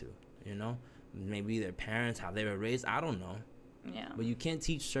back to, you know? Maybe their parents, how they were raised. I don't know. Yeah. But you can't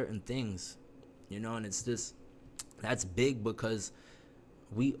teach certain things, you know, and it's just, that's big because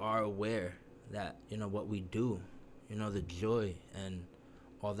we are aware that, you know, what we do, you know, the joy and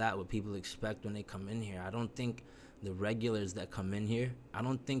all that, what people expect when they come in here. I don't think the regulars that come in here, I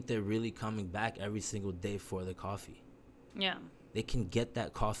don't think they're really coming back every single day for the coffee. Yeah. They can get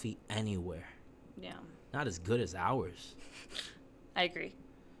that coffee anywhere. Yeah. Not as good as ours. I agree.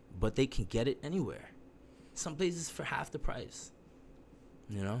 But they can get it anywhere. Some places for half the price.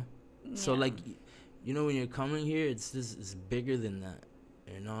 You know? Yeah. So, like, you know, when you're coming here, it's bigger than that.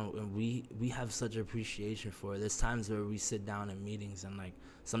 You know? And we have such appreciation for it. There's times where we sit down in meetings and, like,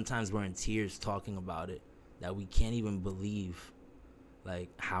 sometimes we're in tears talking about it, that we can't even believe, like,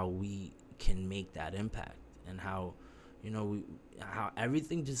 how we can make that impact and how, you know, how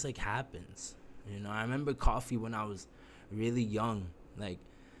everything just, like, happens. You know? I remember coffee when I was really young.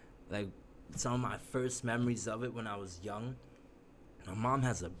 Like some of my first memories of it when I was young, My mom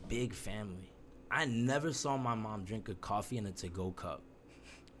has a big family. I never saw my mom drink a coffee in a to-go cup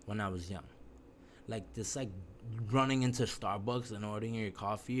when I was young. Like this, like running into Starbucks and ordering your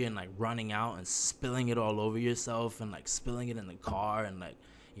coffee and like running out and spilling it all over yourself and like spilling it in the car and like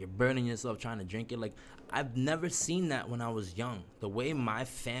you're burning yourself trying to drink it. Like I've never seen that when I was young. The way my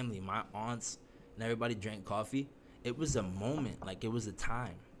family, my aunts and everybody drank coffee, it was a moment. Like it was a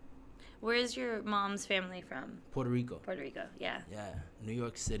time. Where is your mom's family from? Puerto Rico. Puerto Rico, yeah. Yeah, New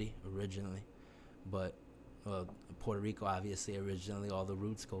York City originally, but Puerto Rico obviously originally. All the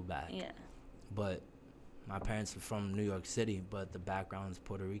roots go back. Yeah. But my parents are from New York City, but the background is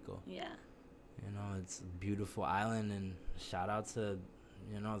Puerto Rico. Yeah. You know, it's a beautiful island, and shout out to,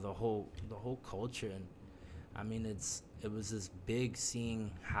 you know, the whole culture. And I mean, it was just big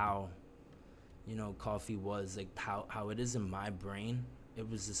seeing how, you know, coffee was like how it is in my brain. It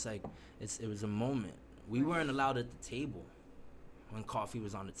was just like it was a moment. We weren't allowed at the table when coffee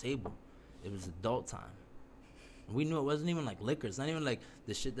was on the table. It was adult time. We knew it wasn't even like liquor. It's not even like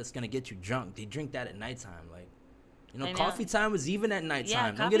the shit that's gonna get you drunk. They drink that at nighttime. Like, you know, coffee time was even at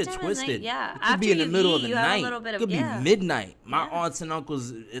nighttime. Don't get it twisted. Yeah, it could be in the middle of the night. It could be midnight. My aunts and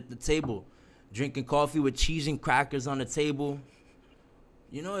uncles at the table drinking coffee with cheese and crackers on the table.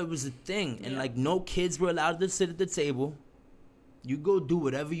 You know, it was a thing. And like no kids were allowed to sit at the table. You go do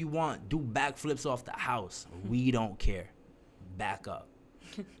whatever you want. Do backflips off the house. We don't care. Back up.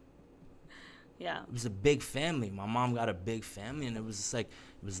 Yeah. It was a big family. My mom got a big family, and it was just like,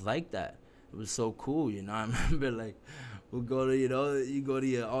 it was like that. It was so cool, you know. I remember, like, we'll go to, you know, you go to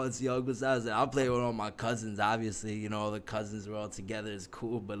your aunts, your uncle's house. I'll play with all my cousins, obviously. You know, all the cousins were all together. It's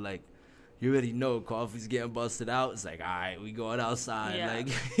cool, but, like, you already know coffee's getting busted out. It's like, all right, we going outside. Yeah. Like,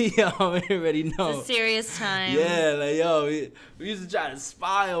 yo, we already know. It's a serious time. Yeah, like, yo, we used to try to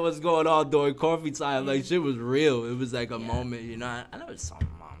spy on what's going on during coffee time. Like, shit was real. It was like a moment, you know. I never saw my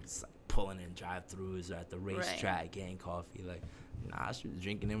mom just, like, pulling in drive-thrus or at the racetrack getting coffee. Like, nah, she was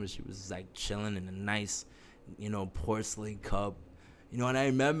drinking it when she was, just, like, chilling in a nice, you know, porcelain cup. You know, and I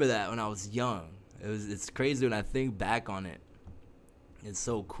remember that when I was young. It's crazy when I think back on it. It's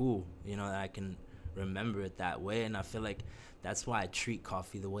so cool, you know, that I can remember it that way. And I feel like that's why I treat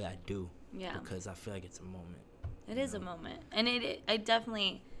coffee the way I do. Yeah. Because I feel like it's a moment. It is a moment. And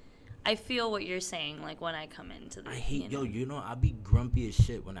I feel what you're saying, like, when I come into the... I hate, I be grumpy as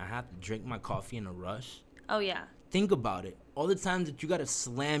shit when I have to drink my coffee in a rush. Oh, yeah. Think about it. All the times that you got to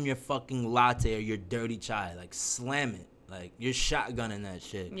slam your fucking latte or your dirty chai. Like, slam it. Like, you're shotgunning that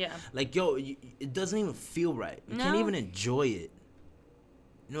shit. Yeah. Like, it doesn't even feel right. You can't even enjoy it.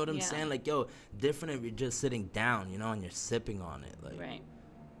 You know what I'm saying? Like, different if you're just sitting down, you know, and you're sipping on it. Like, right.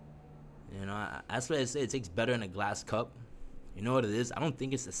 You know, that's what I say. It tastes better in a glass cup. You know what it is? I don't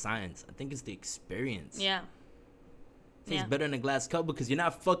think it's the science. I think it's the experience. Yeah. It tastes better in a glass cup because you're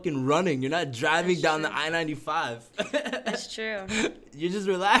not fucking running. You're not driving down the I-95. That's true. You're just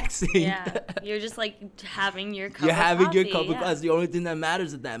relaxing. Yeah. You're just, like, having your cup of coffee. You're having your cup of coffee. That's the only thing that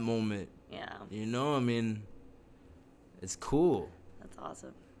matters at that moment. Yeah. You know, I mean, it's cool. That's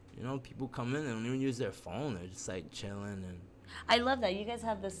awesome. You know, people come in and don't even use their phone. They're just, like, chilling. And I love that. You guys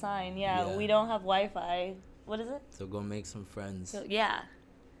have the sign. Yeah. We don't have Wi-Fi. What is it? So go make some friends. So, yeah.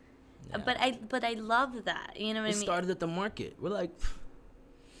 But I love that. You know what I mean? It started at the market. We're like,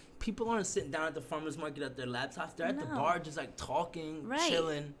 people aren't sitting down at the farmer's market at their laptops. They're at the bar just, like, talking,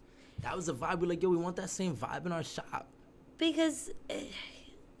 chilling. That was the vibe. We're like, we want that same vibe in our shop. Because...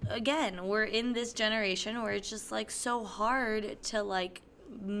 again, we're in this generation where it's just, like, so hard to, like,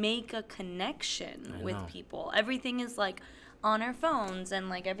 make a connection with people. Everything is, like, on our phones, and,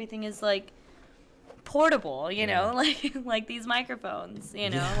 like, everything is, like, portable, you know, like these microphones,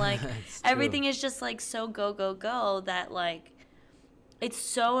 you know, like, everything is just, like, so go that, like, it's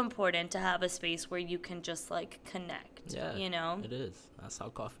so important to have a space where you can just, like, connect, you know? It is. That's how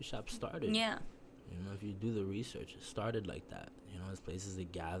coffee shops started. Yeah. You know, if you do the research, it started like that. You know, it's places to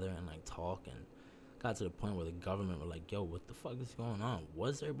gather and, like, talk, and got to the point where the government were like, yo, what the fuck is going on?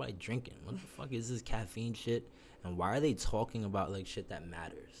 What's everybody drinking? What the fuck is this caffeine shit? And why are they talking about, like, shit that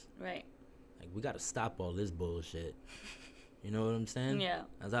matters? Right. Like, we got to stop all this bullshit. You know what I'm saying? Yeah.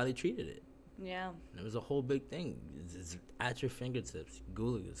 That's how they treated it. Yeah. And it was a whole big thing. It's at your fingertips.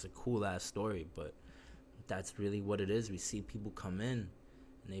 Google it. It's a cool-ass story, but that's really what it is. We see people come in,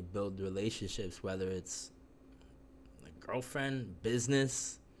 and they build relationships, whether it's a girlfriend,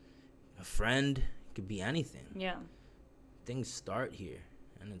 business, a friend. It could be anything. Yeah. Things start here,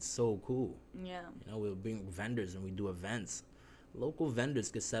 and it's so cool. Yeah. You know, we'll bring vendors, and we do events. Local vendors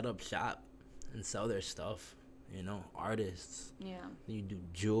could set up shop and sell their stuff. You know, artists. Yeah. You do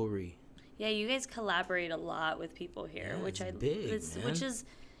jewelry. Yeah, you guys collaborate a lot with people here, Yeah, which it's big, man. which is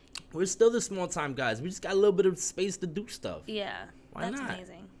We're still the small time guys. We just got a little bit of space to do stuff. yeah, Why that's not?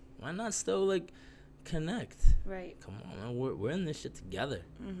 amazing. Why not still like connect? Right. Come on, man. We're in this shit together.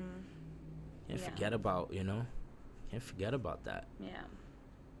 Can't Yeah. forget about, you know. Can't forget about that. Yeah.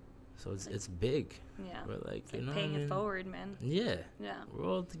 So it's big. Yeah. We're like, It's you like know, paying what I it mean? forward, man. Yeah. Yeah. We're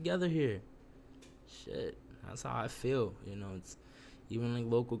all together here. Shit. That's how I feel. You know, it's even like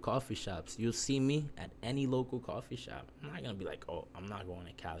local coffee shops. You'll see me at any local coffee shop. I'm not gonna be like, oh, I'm not going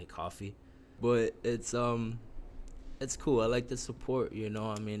to Cali Coffee. But it's cool. I like the support, you know.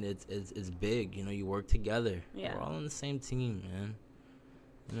 I mean, it's big. You know, you work together. Yeah. We're all on the same team, man.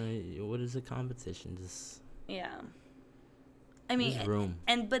 You know, what is a competition? Just Yeah. I mean, there's room.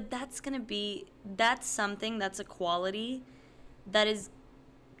 but that's something, that's a quality that is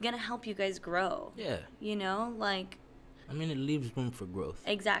gonna help you guys grow. Yeah. You know, like, I mean, it leaves room for growth.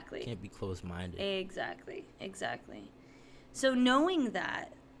 exactly. Can't be closed-minded. Exactly. So knowing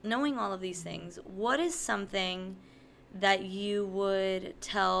all of these things, what is something that you would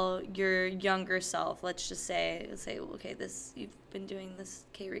tell your younger self? Let's say, okay, you've been doing this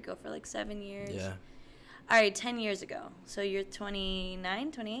K Rico for like 7 years. Yeah. All right, 10 years ago. So you're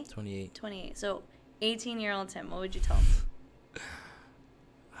 29, 28? 28. 28. So 18-year-old Tim, what would you tell him?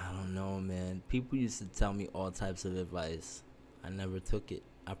 I don't know, man. People used to tell me all types of advice. I never took it.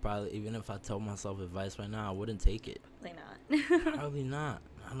 Even if I told myself advice right now, I wouldn't take it. Probably not. Probably not.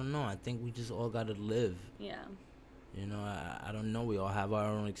 I don't know. I think we just all got to live. Yeah. You know, I don't know. We all have our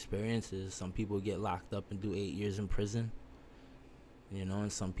own experiences. Some people get locked up and do 8 years in prison. You know,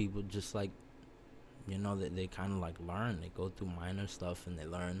 and some people just like, you know, they kind of like learn. They go through minor stuff and they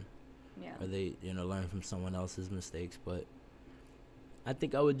learn. Yeah. Or they, you know, learn from someone else's mistakes. But I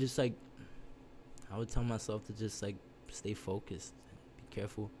think I would just like, I would tell myself to just like stay focused, be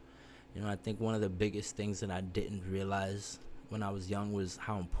careful. You know, I think one of the biggest things that I didn't realize when I was young was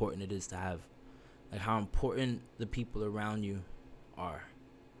how important it is to have, like how important the people around you are.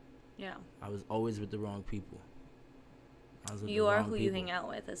 Yeah. I was always with the wrong people. You are who you hang out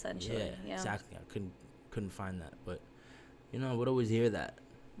with, essentially. Yeah, exactly. I couldn't find that, but you know, I would always hear that.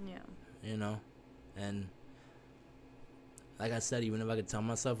 Yeah. You know, and like I said, even if I could tell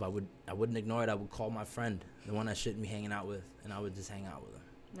myself, I wouldn't ignore it. I would call my friend, the one I shouldn't be hanging out with, and I would just hang out with him.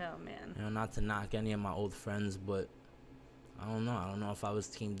 Oh man. You know, not to knock any of my old friends, but I don't know. I don't know if I was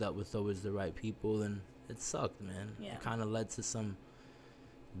teamed up with always the right people, and it sucked, man. Yeah. It kind of led to some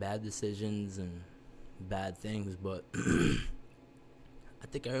bad decisions and bad things, but I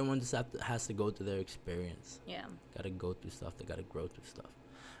think everyone just has to go through their experience. Yeah. Got to go through stuff. They got to grow through stuff.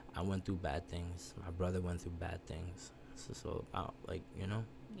 I went through bad things. My brother went through bad things. It's just all about, like, you know?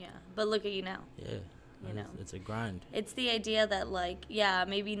 Yeah. But look at you now. Yeah. You know. It's a grind. It's the idea that, like, yeah,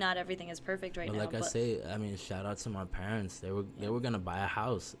 maybe not everything is perfect right But now. like I say, I mean, shout out to my parents. They were going to buy a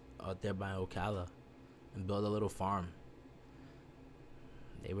house out there by Ocala and build a little farm.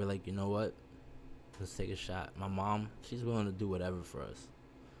 They were like, you know what? Let's take a shot. My mom, she's willing to do whatever for us.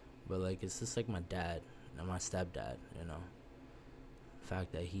 But, like, it's just like my dad and my stepdad, you know? The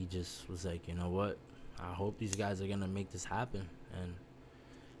fact that he just was like, you know what? I hope these guys are going to make this happen. And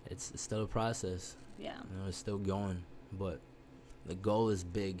it's still a process. Yeah. You know, it's still going. But the goal is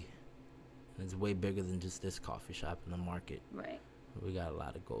big. And it's way bigger than just this coffee shop in the market. Right. We got a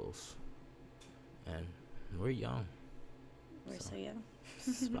lot of goals. And we're young. We're so young.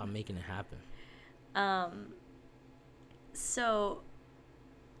 It's about making it happen. So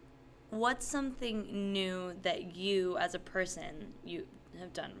what's something new that you as a person you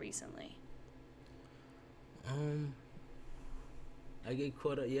have done recently? I get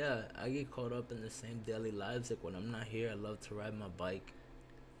caught up in the same daily lives. Like when I'm not here, I love to ride my bike.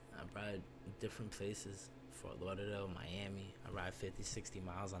 I ride different places, Fort Lauderdale, Miami. I ride 50, 60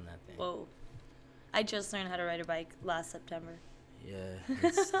 miles on that thing. Whoa. I just learned how to ride a bike last September. Yeah,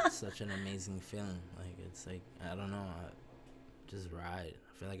 it's such an amazing feeling. Like, it's like, I don't know, I just ride.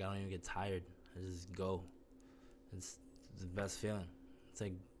 I feel like I don't even get tired. I just go. It's the best feeling. It's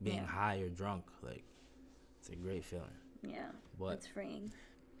like being high or drunk. Like, it's a great feeling. Yeah, but it's freeing.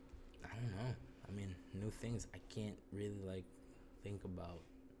 I don't know. I mean, new things. I can't really, like, think about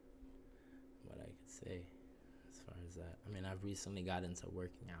what I could say as far as that. I mean, I've recently got into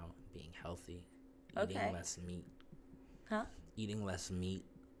working out, being healthy, eating less meat. Huh? Eating less meat.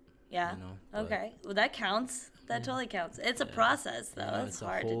 Yeah. You know, okay. Well, that counts. That totally counts. It's a process, though. You know, it's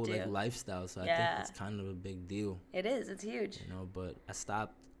hard a whole, to do. Like, lifestyle, so I think it's kind of a big deal. It is. It's huge. You know, but I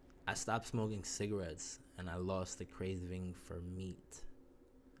stopped smoking cigarettes, and I lost the craving for meat.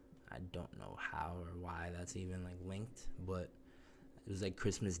 I don't know how or why that's even, like, linked, but it was like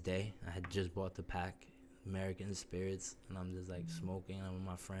Christmas Day. I had just bought the pack, American Spirits, and I'm just like smoking. I'm with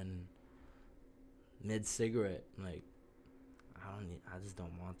my friend, mid cigarette. Like, I just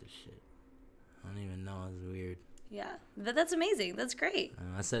don't want this shit. I don't even know. It's weird. Yeah, but that's amazing. That's great.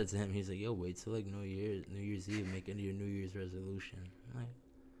 I said it to him. He's like, "Yo, wait till like New Year's Eve, make it your New Year's resolution." I'm like,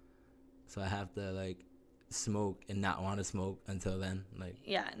 so I have to like smoke and not want to smoke until then. Like,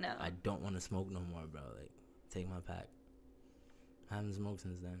 yeah, no, I don't want to smoke no more, bro. Like, take my pack. I haven't smoked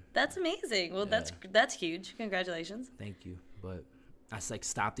since then. That's amazing. Well, Yeah. that's huge. Congratulations. Thank you. But I like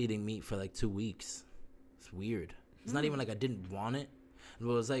stopped eating meat for like 2 weeks. It's weird. It's not even like I didn't want it.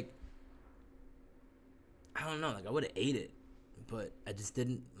 But it was like, I don't know. Like, I would have ate it, but I just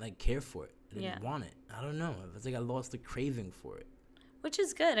didn't like care for it. I didn't want it. I don't know. It's like I lost the craving for it. Which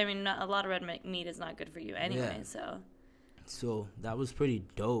is good. I mean, a lot of red meat is not good for you anyway. Yeah. So that was pretty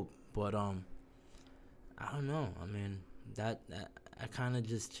dope. But I don't know. I mean, that I kind of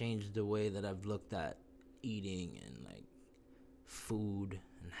just changed the way that I've looked at eating and like food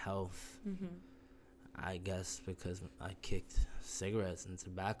and health. I guess because I kicked cigarettes and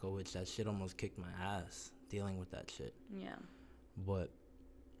tobacco, which that shit almost kicked my ass dealing with that shit. Yeah. But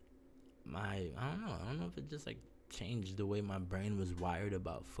I don't know. I don't know if it just like changed the way my brain was wired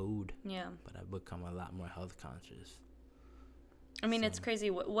about food. Yeah. But I've become a lot more health conscious. I mean, it's crazy.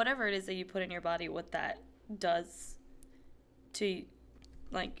 Whatever it is that you put in your body, what that does to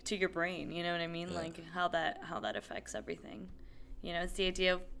your brain. You know what I mean? Yeah. Like how that affects everything. You know, it's the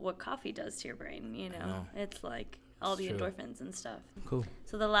idea of what coffee does to your brain, you know. It's like all the endorphins and stuff. Cool.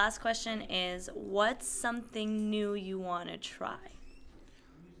 So the last question is, what's something new you want to try?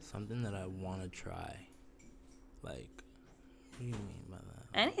 Something that I want to try. Like, what do you mean by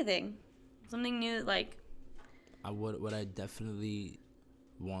that? Anything. Something new, like. What I definitely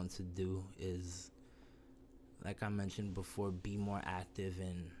want to do is, like I mentioned before, be more active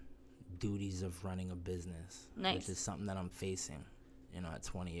in duties of running a business. Nice. Which is something that I'm facing, you know, at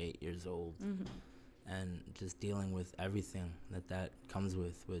 28 years old. And just dealing with everything that comes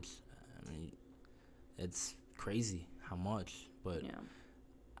with, which, I mean, it's crazy how much, but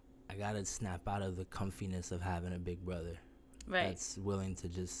I gotta snap out of the comfiness of having a big brother that's willing to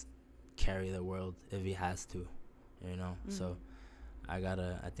just carry the world if he has to, you know. So I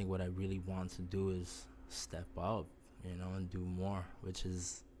think what I really want to do is step up, you know, and do more, which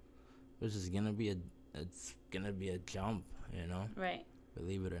is gonna be a jump, you know,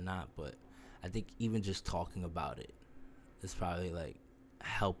 believe it or not. But I think even just talking about it is probably like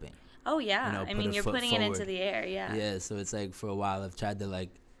helping. Oh yeah, you know, I mean, you're putting it into the air. Yeah, so it's like for a while I've tried to like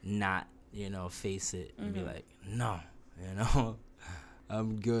not, you know, face it and be like, no, you know,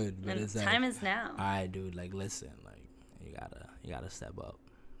 I'm good. But and it's time like, is now. All right, dude, like, listen, like, you gotta step up.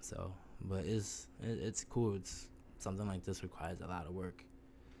 So, but it's cool. It's something like this requires a lot of work.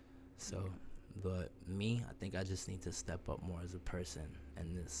 So, but me, I think I just need to step up more as a person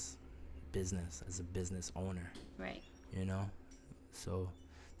in this business, as a business owner. Right. You know? So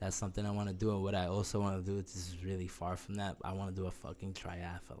that's something I want to do. And what I also want to do, this is really far from that, I want to do a fucking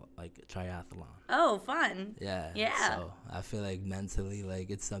triathlon. Oh, fun. Yeah. So I feel like mentally, like,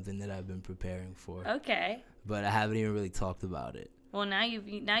 it's something that I've been preparing for. Okay. But I haven't even really talked about it. Well, now you've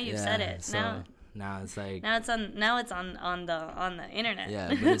said it. So now it's like, now it's on the internet. Yeah,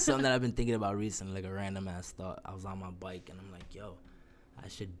 but it's something that I've been thinking about recently, like a random ass thought. I was on my bike and I'm like, yo, I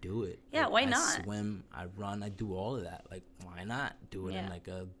should do it. Yeah, like, why not? I swim, I run, I do all of that. Like, why not do it in like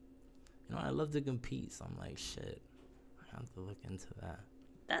a, you know, I love to compete. So I'm like, shit, I have to look into that.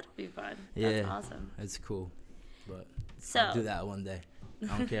 That'll be fun. Yeah, that's awesome. It's cool, but so I'll do that one day.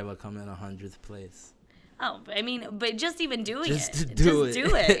 I don't care about coming in 100th place. Oh, I mean, but just even doing just it, to do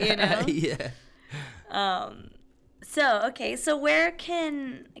it, you know. Yeah. So where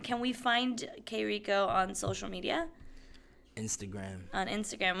can we find Kay Rico on social media? Instagram. On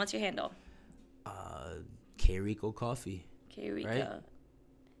Instagram, what's your handle? KAY RICO Coffee. Kay Rico. Right?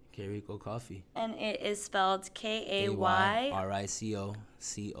 KAY RICO Coffee. And it is spelled KAY RICO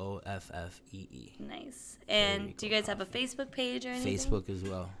Nice. And do you guys have a Facebook page or anything? Facebook as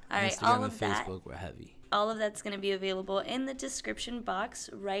well. All right, Instagram all and of that. Facebook were heavy. All of that's going to be available in the description box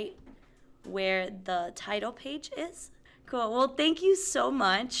right where the title page is. Cool. Well, thank you so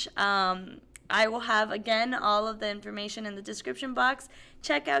much. I will have, again, all of the information in the description box.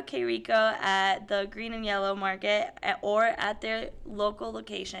 Check out Kay Rico at the Green and Yellow Market or at their local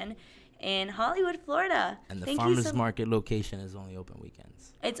location in Hollywood, Florida. And the farmers market location is only open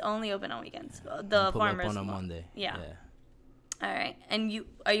weekends. It's only open on weekends. Yeah. The pull farmers up on a Monday. Yeah. All right. And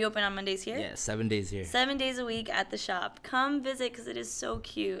are you open on Mondays here? Yeah, 7 days here. 7 days a week at the shop. Come visit because it is so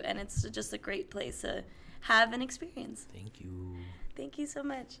cute and it's just a great place to have an experience. Thank you. Thank you so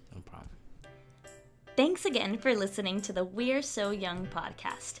much. No problem. Thanks again for listening to the We're So Young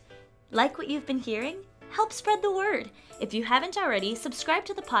podcast. Like what you've been hearing? Help spread the word. If you haven't already, subscribe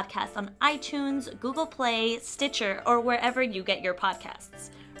to the podcast on iTunes, Google Play, Stitcher, or wherever you get your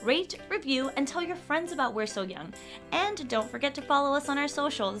podcasts. Rate, review, and tell your friends about We're So Young. And don't forget to follow us on our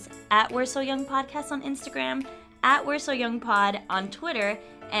socials, at We're So Young Podcast on Instagram, at We're So Young Pod on Twitter,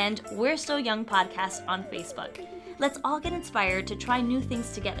 and We're So Young Podcast on Facebook. Let's all get inspired to try new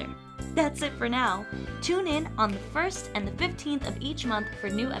things together. That's it for now. Tune in on the 1st and the 15th of each month for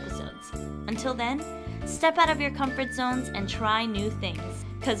new episodes. Until then, step out of your comfort zones and try new things,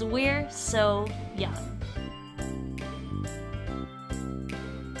 'cause we're so young.